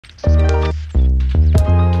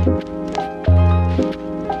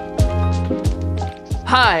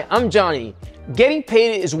Hi, I'm Johnny. Getting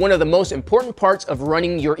paid is one of the most important parts of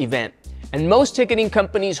running your event, and most ticketing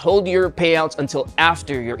companies hold your payouts until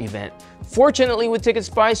after your event. Fortunately, with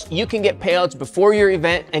TicketSpice, you can get payouts before your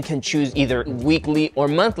event and can choose either weekly or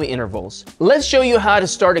monthly intervals. Let's show you how to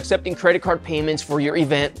start accepting credit card payments for your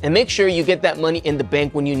event and make sure you get that money in the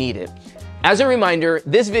bank when you need it. As a reminder,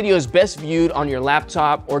 this video is best viewed on your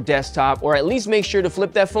laptop or desktop, or at least make sure to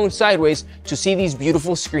flip that phone sideways to see these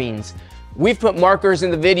beautiful screens. We've put markers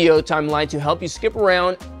in the video timeline to help you skip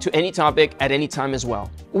around to any topic at any time as well.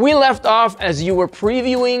 We left off as you were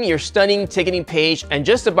previewing your stunning ticketing page and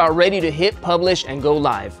just about ready to hit publish and go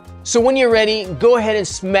live. So when you're ready, go ahead and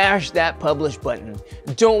smash that publish button.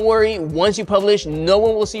 Don't worry, once you publish, no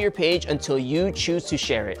one will see your page until you choose to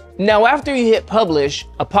share it. Now, after you hit publish,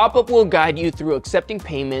 a pop-up will guide you through accepting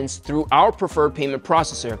payments through our preferred payment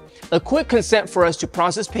processor. A quick consent for us to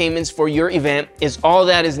process payments for your event is all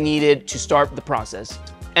that is needed to start the process.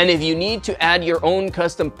 And if you need to add your own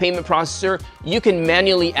custom payment processor, you can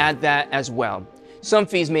manually add that as well. Some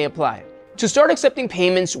fees may apply. To start accepting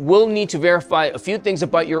payments, we'll need to verify a few things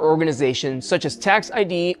about your organization, such as tax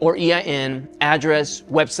ID or EIN, address,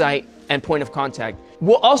 website, and point of contact.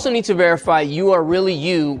 We'll also need to verify you are really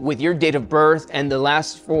you with your date of birth and the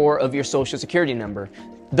last four of your social security number.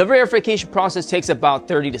 The verification process takes about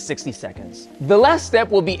 30 to 60 seconds. The last step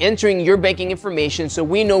will be entering your banking information so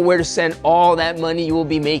we know where to send all that money you will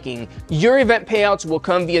be making. Your event payouts will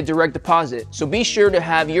come via direct deposit, so be sure to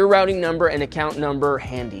have your routing number and account number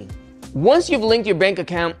handy. Once you've linked your bank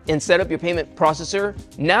account and set up your payment processor,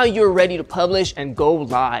 now you're ready to publish and go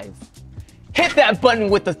live. Hit that button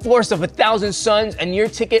with the force of 1,000 suns and your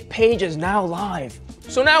ticket page is now live.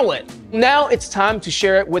 So now what? Now it's time to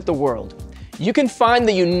share it with the world. You can find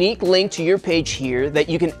the unique link to your page here that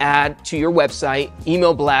you can add to your website,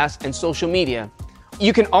 email blast, and social media.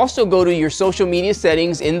 You can also go to your social media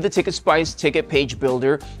settings in the TicketSpice Ticket Page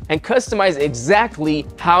Builder and customize exactly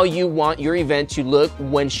how you want your event to look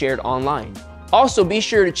when shared online. Also, be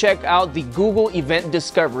sure to check out the Google Event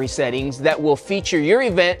Discovery settings that will feature your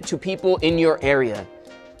event to people in your area.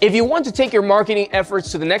 If you want to take your marketing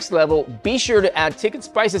efforts to the next level, be sure to add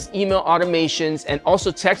TicketSpice's email automations and also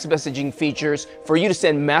text messaging features for you to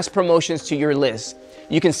send mass promotions to your list.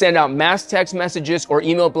 You can send out mass text messages or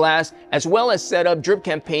email blasts, as well as set up drip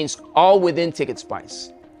campaigns, all within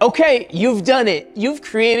TicketSpice. Okay, you've done it. You've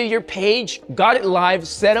created your page, got it live,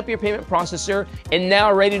 set up your payment processor, and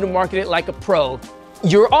now ready to market it like a pro.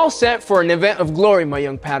 You're all set for an event of glory, my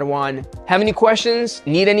young Padawan. Have any questions?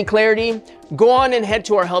 Need any clarity? Go on and head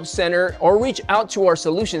to our help center or reach out to our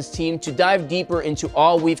solutions team to dive deeper into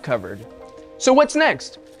all we've covered. So what's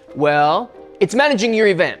next? Well, it's managing your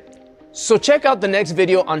event. So check out the next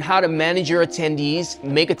video on how to manage your attendees,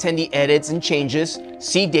 make attendee edits and changes,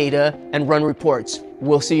 see data, and run reports.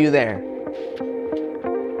 We'll see you there.